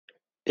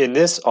In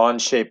this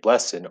Onshape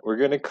lesson, we're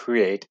going to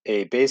create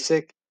a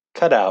basic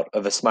cutout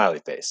of a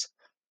smiley face.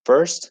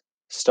 First,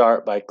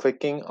 start by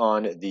clicking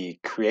on the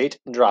Create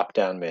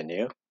drop-down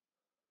menu,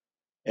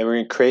 and we're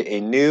going to create a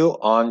new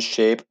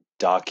Onshape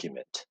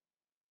document.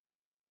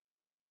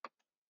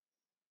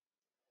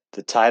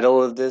 The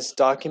title of this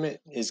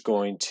document is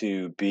going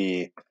to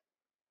be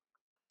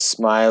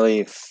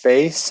Smiley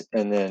Face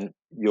and then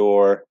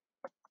your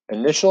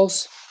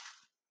initials,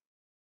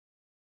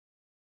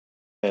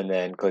 and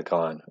then click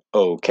on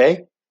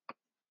OK.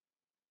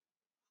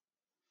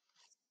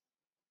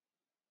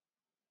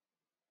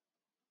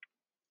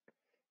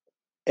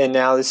 And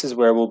now this is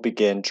where we'll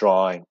begin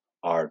drawing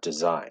our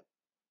design.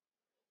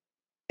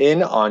 In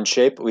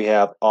Onshape, we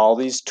have all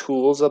these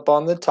tools up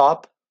on the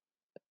top,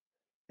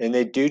 and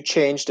they do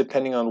change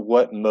depending on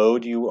what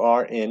mode you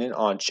are in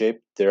Onshape.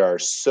 There are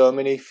so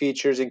many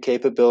features and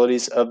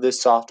capabilities of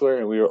this software,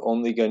 and we are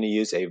only going to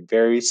use a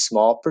very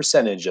small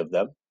percentage of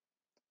them.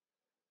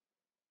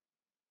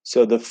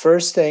 So the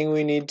first thing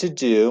we need to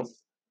do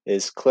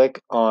is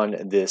click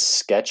on this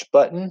sketch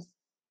button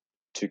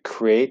to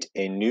create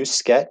a new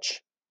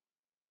sketch.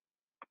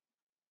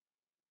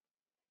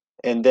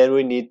 And then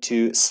we need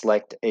to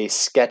select a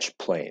sketch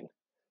plane.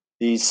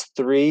 These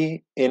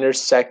three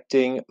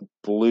intersecting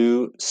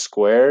blue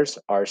squares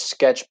are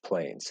sketch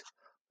planes.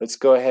 Let's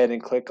go ahead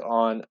and click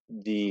on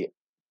the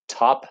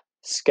top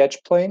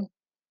sketch plane.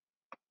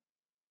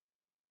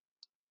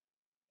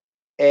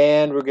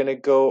 And we're going to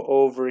go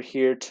over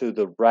here to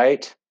the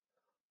right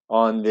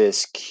on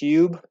this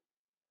cube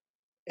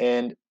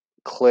and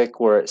click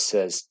where it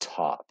says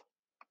top.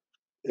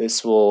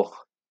 This will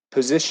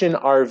position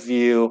our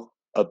view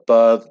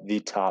above the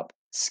top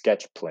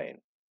sketch plane.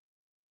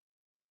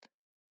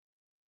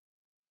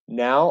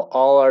 Now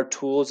all our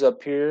tools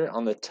up here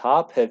on the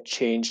top have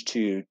changed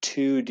to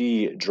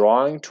 2D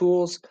drawing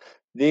tools.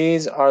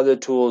 These are the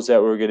tools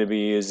that we're going to be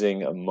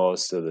using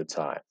most of the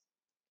time.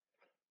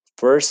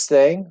 First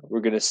thing,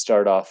 we're going to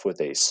start off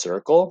with a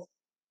circle,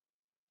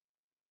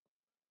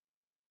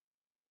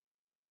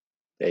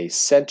 a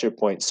center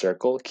point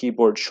circle.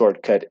 Keyboard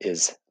shortcut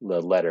is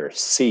the letter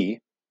C.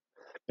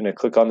 I'm going to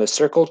click on the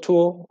circle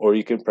tool, or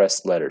you can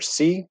press letter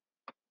C.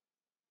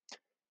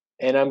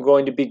 And I'm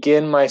going to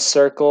begin my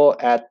circle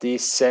at the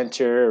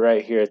center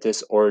right here at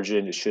this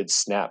origin. It should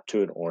snap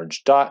to an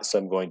orange dot. So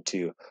I'm going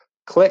to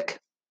click.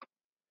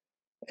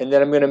 And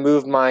then I'm going to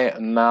move my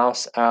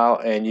mouse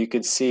out, and you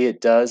can see it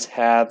does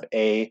have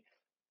a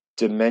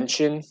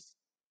dimension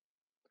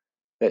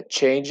that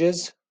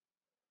changes.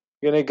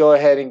 I'm going to go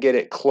ahead and get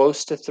it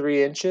close to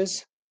 3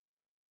 inches,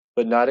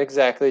 but not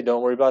exactly.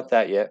 Don't worry about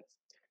that yet.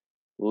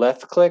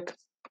 Left click.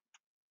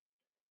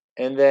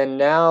 And then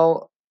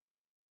now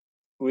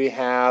we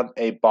have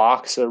a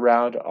box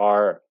around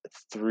our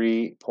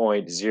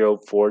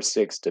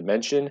 3.046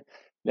 dimension.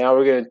 Now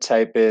we're going to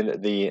type in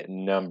the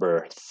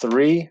number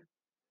 3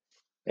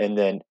 and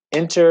then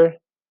enter,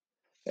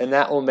 and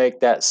that will make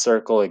that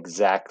circle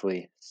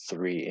exactly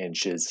 3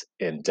 inches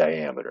in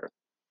diameter.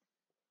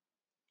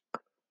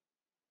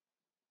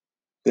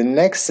 The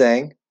next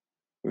thing,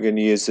 we're going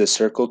to use the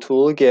circle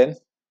tool again.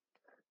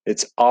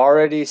 It's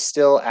already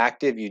still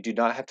active. You do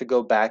not have to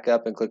go back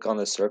up and click on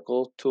the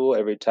circle tool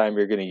every time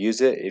you're going to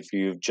use it if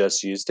you've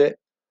just used it.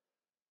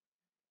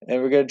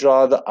 And we're going to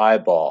draw the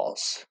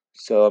eyeballs.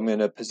 So I'm going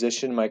to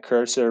position my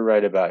cursor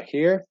right about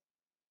here.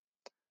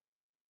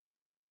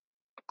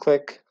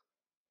 Click.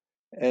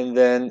 And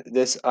then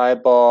this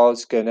eyeball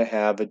is going to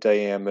have a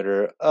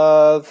diameter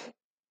of,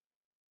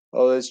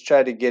 well, let's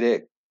try to get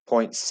it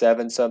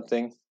 0.7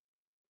 something.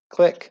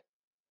 Click.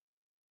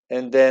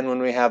 And then when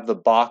we have the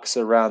box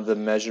around the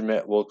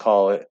measurement, we'll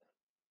call it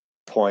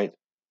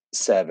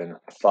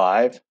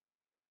 0.75.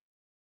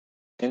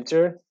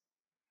 Enter.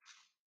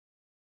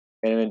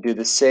 And I'm going to do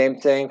the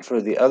same thing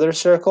for the other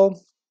circle.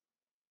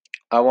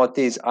 I want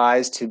these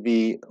eyes to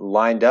be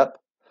lined up.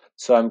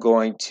 So I'm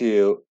going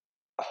to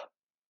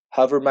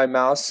hover my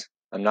mouse,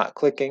 I'm not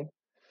clicking,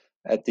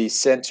 at the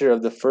center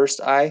of the first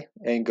eye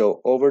and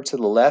go over to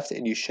the left,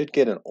 and you should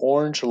get an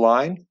orange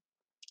line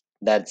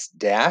that's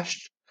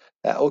dashed.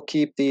 That will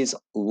keep these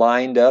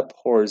lined up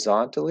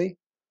horizontally.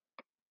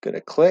 Going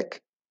to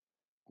click,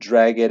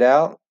 drag it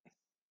out,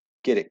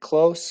 get it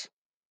close,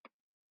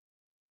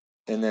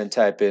 and then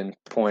type in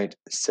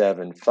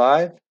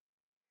 0.75.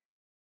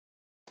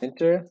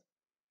 Enter.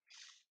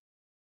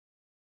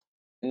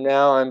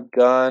 Now I'm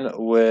done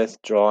with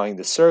drawing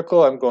the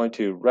circle. I'm going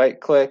to right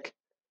click,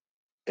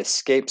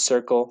 escape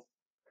circle,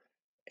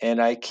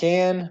 and I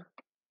can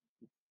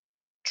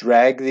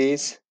drag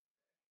these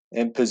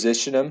and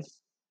position them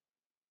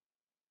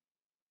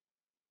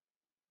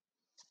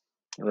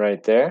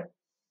right there.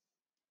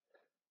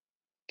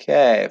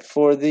 Okay,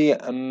 for the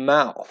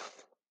mouth,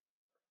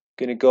 I'm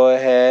going to go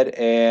ahead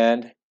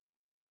and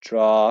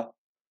draw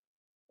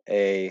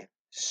a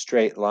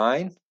straight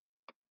line.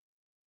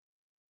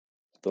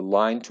 The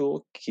line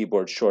tool,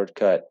 keyboard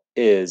shortcut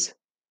is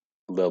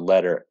the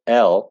letter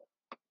L.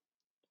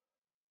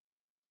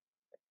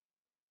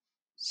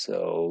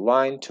 So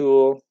line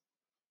tool,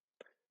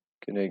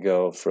 going to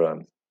go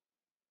from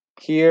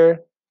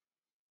here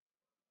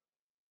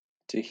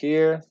to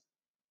here.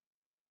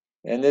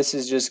 And this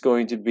is just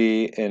going to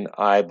be an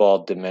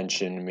eyeball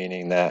dimension,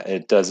 meaning that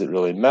it doesn't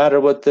really matter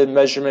what the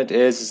measurement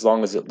is as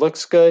long as it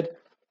looks good.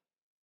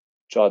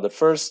 Draw the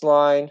first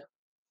line,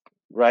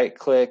 right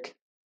click,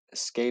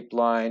 escape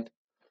line.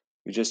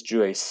 We just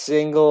drew a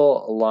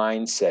single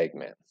line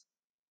segment.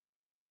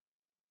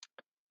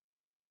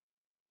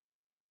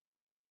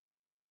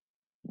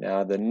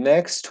 Now the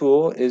next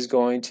tool is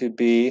going to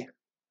be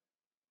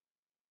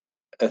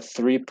a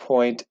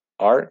 3-point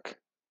arc.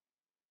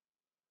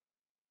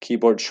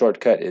 Keyboard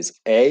shortcut is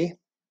A.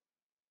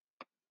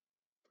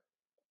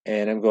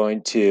 And I'm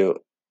going to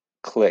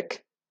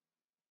click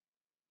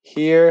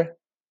here,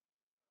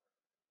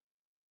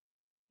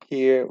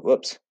 here,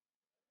 whoops.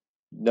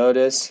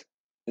 Notice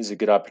this is a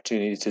good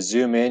opportunity to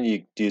zoom in.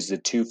 You use the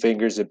 2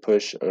 fingers to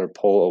push or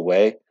pull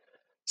away.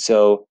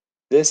 So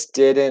this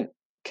didn't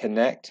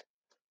connect.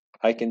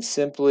 I can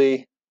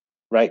simply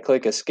right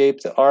click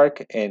escape the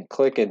arc and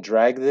click and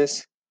drag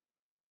this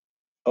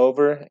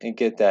over and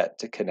get that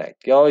to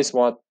connect. You always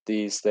want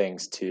these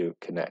things to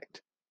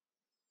connect.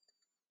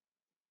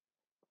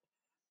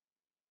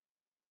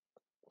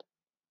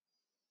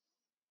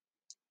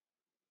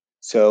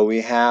 So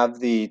we have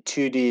the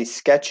 2D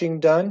sketching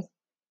done.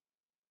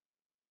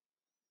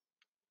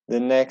 The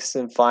next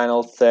and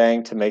final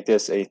thing to make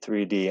this a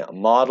 3D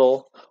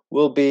model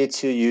will be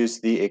to use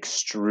the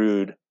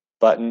extrude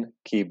button,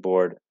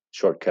 keyboard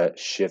shortcut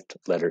Shift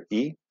letter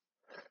E.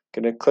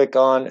 Gonna click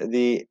on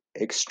the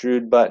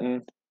extrude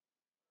button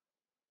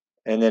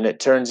and then it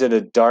turns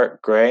into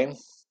dark gray.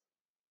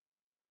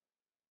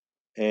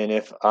 And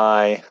if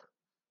I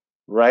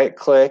right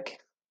click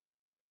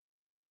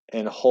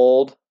and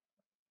hold,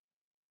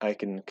 I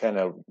can kind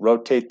of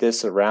rotate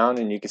this around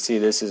and you can see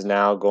this is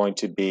now going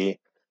to be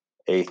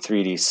a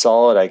 3D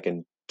solid. I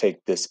can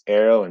take this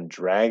arrow and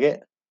drag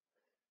it.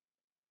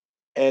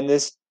 And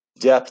this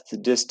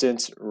depth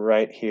distance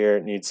right here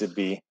needs to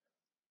be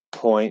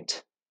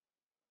 0.2.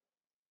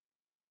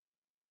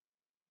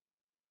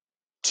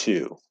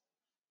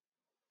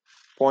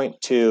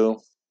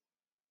 0.2,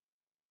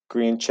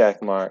 green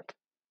check mark.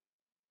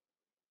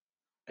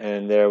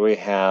 And there we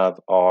have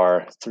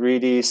our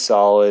 3D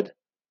solid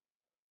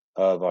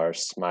of our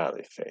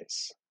smiley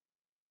face.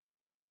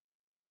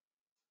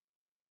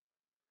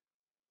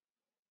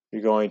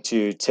 You're going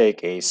to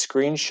take a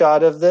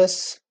screenshot of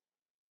this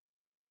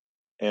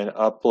and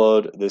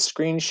upload the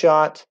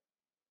screenshot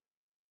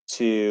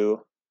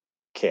to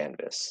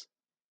Canvas.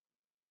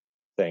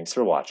 Thanks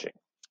for watching.